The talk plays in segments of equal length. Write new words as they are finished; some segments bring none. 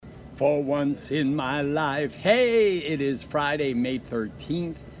For once in my life. Hey, it is Friday, May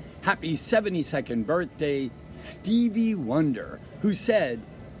 13th. Happy 72nd birthday, Stevie Wonder, who said,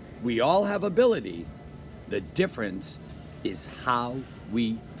 "We all have ability. The difference is how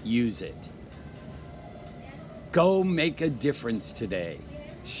we use it." Go make a difference today.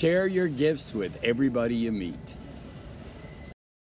 Share your gifts with everybody you meet.